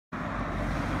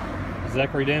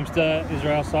Zak Dempster,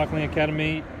 Israel Cycling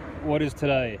Academy. What is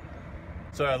today?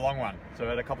 So a long one. So we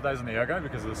had a couple of days on the ergo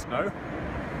because of the snow.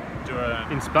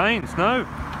 In Spain, snow.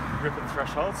 Ripping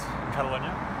thresholds in Catalonia.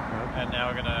 And now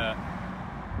we're gonna,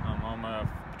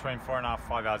 between 4.5 to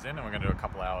 5 hours in, and we're gonna do a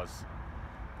couple hours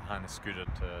behind the scooter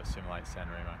to simulate San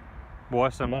Remo. Why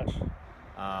so much?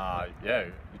 Yeah,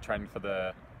 you're training for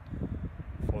the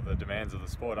demands of the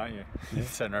sport, aren't you? Yeah.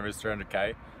 San Remo is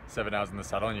 300k, 7 hours in the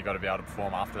saddle, and you've got to be able to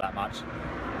perform after that much.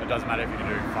 It doesn't matter if you can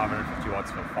do 550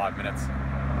 watts for 5 minutes.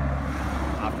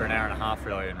 After an hour and a half,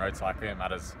 really, in road cycling, it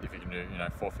matters if you can do,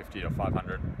 450 or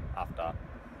 500 after,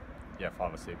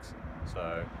 5 or 6.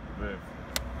 So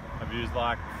I've used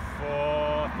like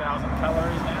 4,000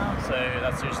 calories now. So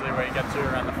that's usually where you get to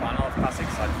around the final of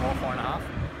classics, like 4.5,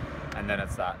 and then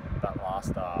it's that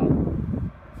last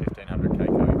 1,500k you've got to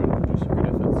produce a good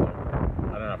effort. So I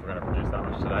don't know if we're going to produce that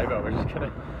much today, but we're just going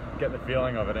to get the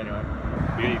feeling of it anyway.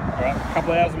 Beauty. All right, a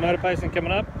couple of hours of motorpacing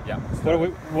coming up. Yeah.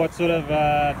 What sort of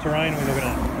terrain are we looking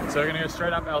at? So we're going to go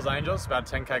straight up Els Angels,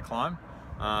 about a 10k climb.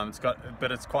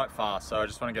 But it's quite fast, so I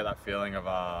just want to get that feeling of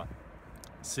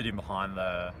sitting behind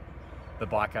the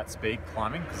bike at speed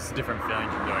climbing, because it's a different feeling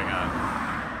from doing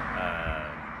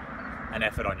an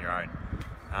effort on your own.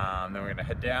 Then we're going to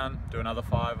head down, do another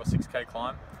 5 or 6k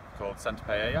climb called Santa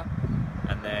Paella,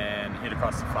 and then hit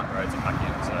across the flat roads and back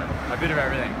in. So a bit of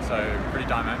everything, so pretty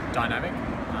dynamic.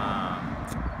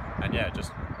 And yeah,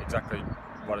 just exactly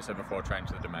what I said before, train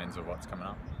to the domains of what's coming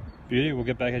up. Beauty, we'll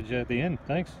get back at you at the end.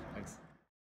 Thanks. Thanks.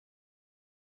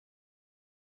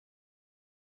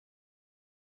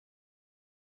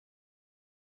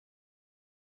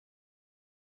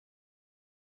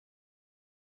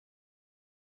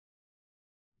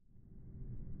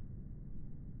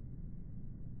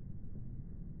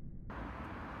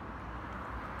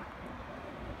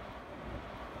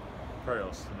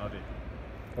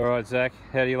 All right, Zach,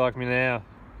 how do you like me now?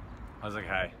 I was like,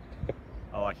 hey,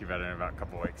 I'll like you better in about a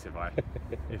couple of weeks if I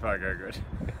go good.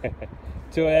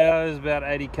 2 hours, about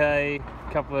 80k, a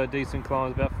couple of decent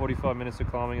climbs, about 45 minutes of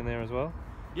climbing in there as well.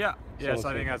 Yeah, so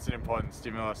I think that's an important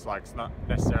stimulus. Like, it's not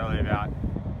necessarily about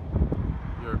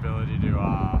your ability to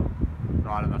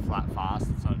ride on the flat fast.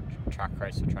 It's not a track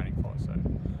race you're training for. So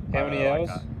how many hours?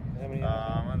 How many?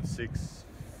 I'm on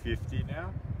 650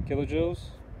 now.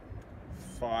 Kilojoules?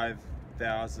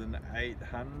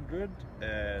 5,800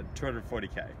 and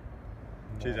 240k.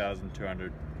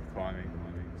 2,200 climbing.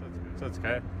 So it's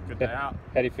okay. Good day out.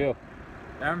 How do you feel?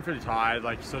 I'm pretty tired.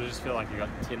 Like, you sort of just feel like you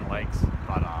got tin legs,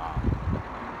 but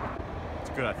it's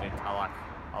good. I think I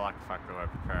like the fact that we're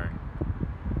preparing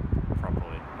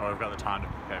properly, or we've got the time to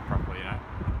prepare properly.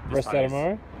 Rest out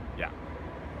tomorrow. Yeah.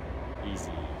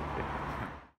 Easy.